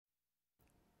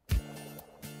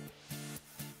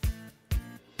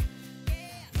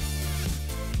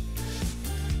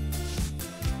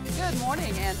Good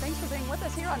morning, and thanks for being with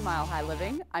us here on Mile High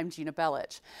Living. I'm Gina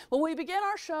Bellich. Well, we begin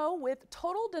our show with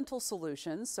total dental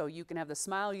solutions so you can have the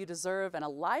smile you deserve and a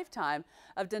lifetime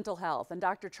of dental health. And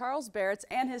Dr. Charles Barotz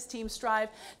and his team strive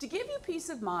to give you peace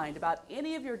of mind about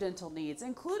any of your dental needs,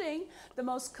 including the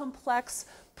most complex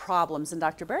problems. And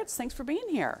Dr. Barotz, thanks for being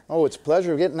here. Oh, it's a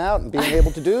pleasure getting out and being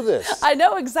able to do this. I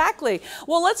know, exactly.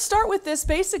 Well, let's start with this.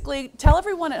 Basically, tell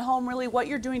everyone at home really what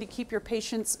you're doing to keep your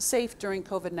patients safe during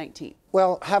COVID-19.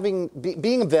 Well,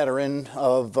 being a veteran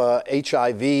of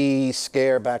HIV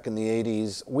scare back in the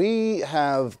 80s, we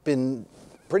have been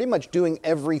pretty much doing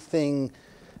everything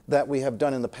that we have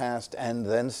done in the past and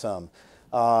then some.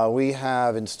 We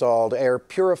have installed air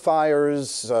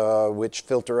purifiers, which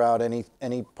filter out any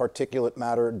particulate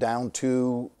matter down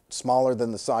to smaller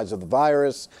than the size of the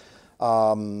virus.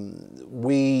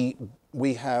 We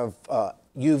have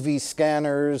UV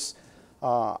scanners.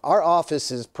 Our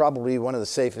office is probably one of the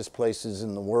safest places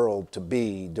in the world to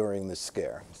be during this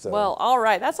scare. So. Well, all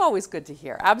right. That's always good to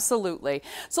hear. Absolutely.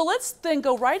 So let's then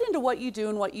go right into what you do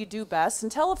and what you do best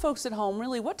and tell the folks at home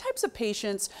really what types of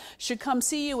patients should come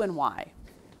see you and why.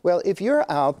 Well, if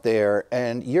you're out there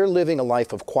and you're living a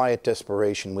life of quiet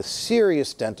desperation with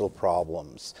serious dental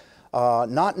problems,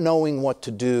 not knowing what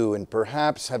to do, and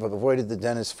perhaps have avoided the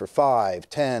dentist for 5,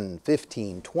 10,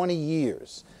 15, 20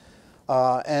 years,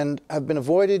 and have been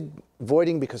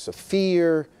avoiding because of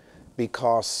fear,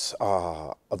 because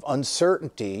of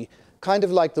uncertainty, kind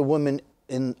of like the woman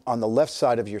on the left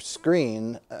side of your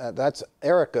screen, that's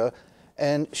Erica,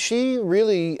 and she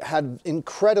really had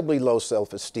incredibly low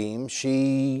self-esteem.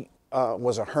 She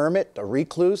was a hermit, a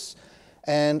recluse,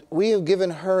 and we have given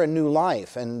her a new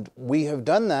life, and we have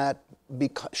done that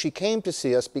because she came to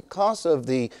see us because of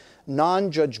the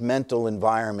non-judgmental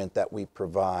environment that we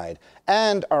provide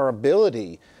and our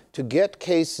ability to get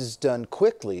cases done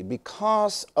quickly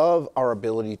because of our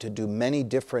ability to do many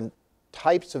different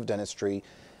types of dentistry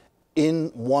in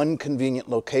one convenient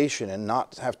location and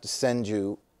not have to send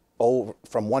you over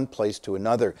from one place to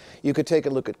another. You could take a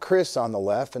look at Chris on the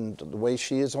left and the way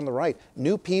she is on the right.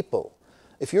 New people.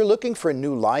 If you're looking for a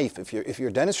new life, if your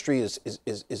dentistry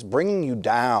is bringing you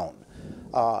down,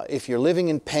 if you're living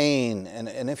in pain,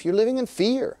 and if you're living in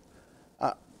fear,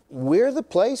 we're the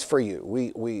place for you.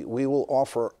 We will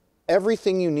offer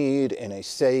everything you need in a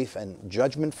safe and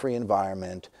judgment-free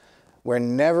environment. We're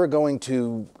never going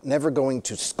to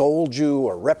scold you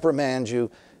or reprimand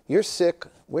you. You're sick.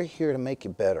 We're here to make you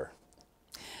better.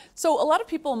 So a lot of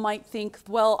people might think,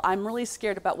 well, I'm really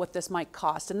scared about what this might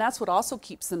cost, and that's what also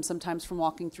keeps them sometimes from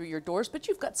walking through your doors, but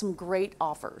you've got some great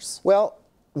offers. Well,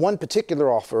 one particular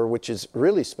offer, which is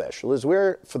really special, is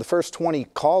for the first 20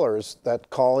 callers that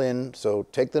call in, so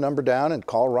take the number down and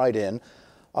call right in,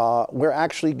 we're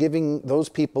actually giving those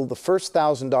people the first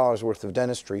 $1,000 worth of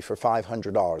dentistry for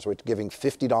 $500. We're giving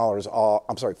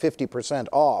 $50%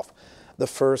 off the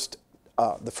first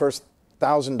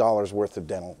 $1,000 worth of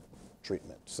dental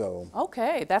treatment. So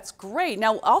okay, that's great.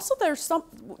 Now also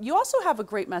you also have a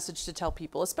great message to tell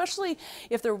people, especially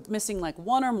if they're missing like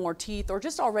one or more teeth or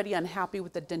just already unhappy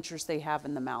with the dentures they have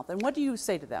in the mouth. And what do you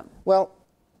say to them? Well,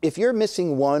 if you're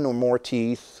missing one or more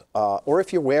teeth, or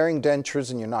if you're wearing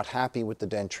dentures and you're not happy with the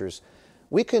dentures,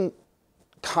 we can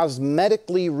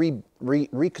cosmetically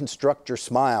reconstruct your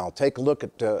smile. Take a look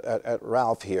at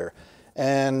Ralph here,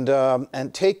 and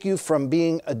take you from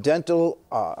being a dental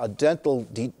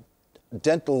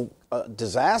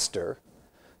disaster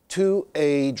to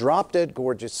a drop-dead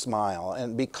gorgeous smile.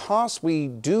 And because we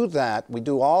do that, we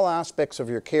do all aspects of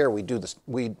your care. We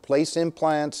place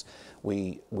implants,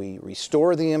 we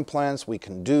restore the implants, we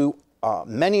can do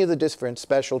many of the different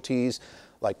specialties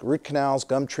like root canals,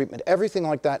 gum treatment, everything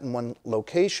like that in one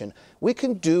location. We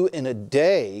can do in a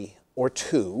day or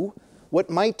two what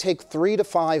might take 3 to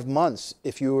 5 months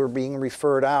if you were being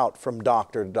referred out from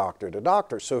doctor to doctor to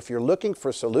doctor. So if you're looking for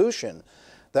a solution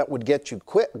that would get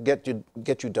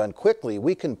you done quickly,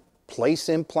 we can place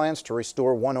implants to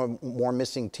restore one or more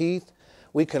missing teeth.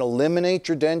 We can eliminate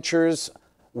your dentures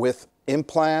with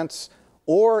implants,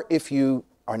 or if you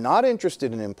are not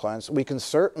interested in implants, we can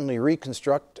certainly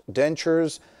reconstruct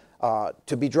dentures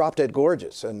to be drop-dead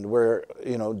gorgeous. And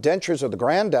dentures are the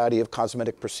granddaddy of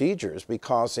cosmetic procedures,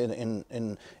 because in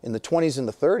the 20s and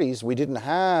the 30s, we didn't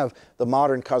have the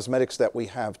modern cosmetics that we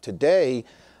have today.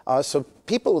 So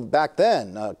people back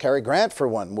then, Cary Grant for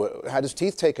one, had his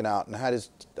teeth taken out and had his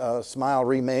smile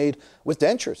remade with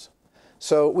dentures.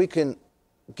 So we can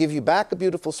give you back a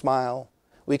beautiful smile.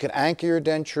 We can anchor your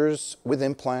dentures with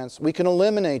implants. We can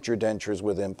eliminate your dentures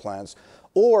with implants.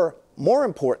 Or more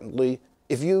importantly,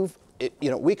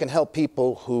 we can help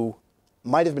people who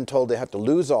might have been told they have to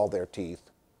lose all their teeth,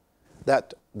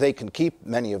 that they can keep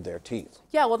many of their teeth.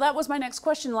 Yeah, well, that was my next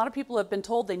question. A lot of people have been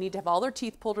told they need to have all their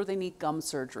teeth pulled or they need gum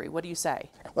surgery. What do you say?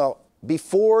 Well,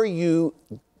 before you,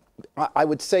 I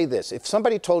would say this. If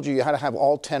somebody told you you had to have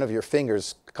all 10 of your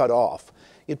fingers cut off,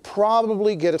 you'd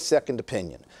probably get a second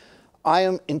opinion. I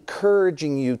am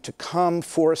encouraging you to come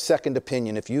for a second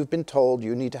opinion if you've been told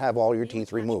you need to have all your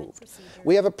teeth removed.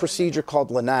 We have a procedure called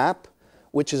LANAP,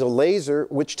 which is a laser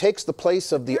which takes the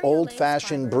place of the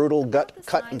old-fashioned brutal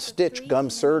cut and stitch gum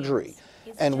surgery.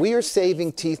 And we are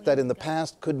saving teeth that in the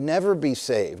past could never be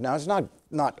saved. Now, it's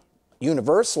not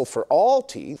universal for all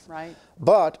teeth, right,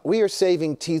 but we are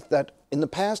saving teeth that in the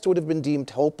past would have been deemed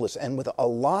hopeless, and with a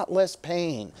lot less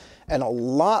pain and a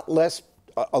lot less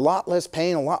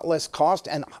cost,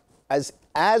 and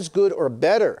as good or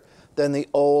better than the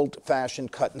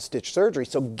old-fashioned cut and stitch surgery.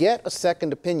 So get a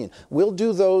second opinion. We'll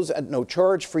do those at no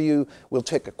charge for you.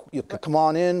 You can come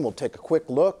on in, we'll take a quick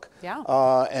look, yeah,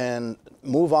 and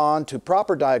move on to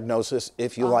proper diagnosis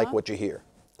if you like what you hear.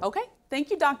 Okay. Thank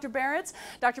you, Dr. Barotz.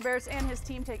 Dr. Barotz and his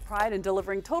team take pride in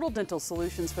delivering total dental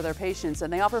solutions for their patients,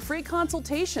 and they offer free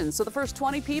consultations. So the first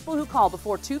 20 people who call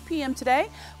before 2 p.m. today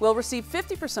will receive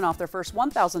 50% off their first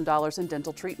 $1,000 in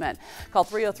dental treatment. Call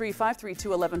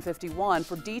 303-532-1151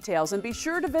 for details, and be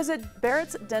sure to visit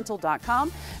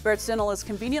barotzdental.com. Barotz Dental is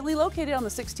conveniently located on the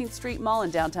 16th Street Mall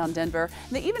in downtown Denver,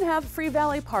 and they even have free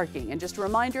valet parking. And just a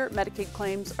reminder, Medicaid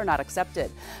claims are not accepted.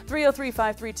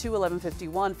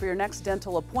 303-532-1151 for your next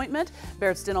dental appointment.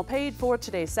 Barotz Dental paid for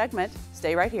today's segment.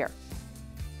 Stay right here.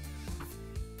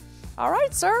 All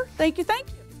right, sir. Thank you.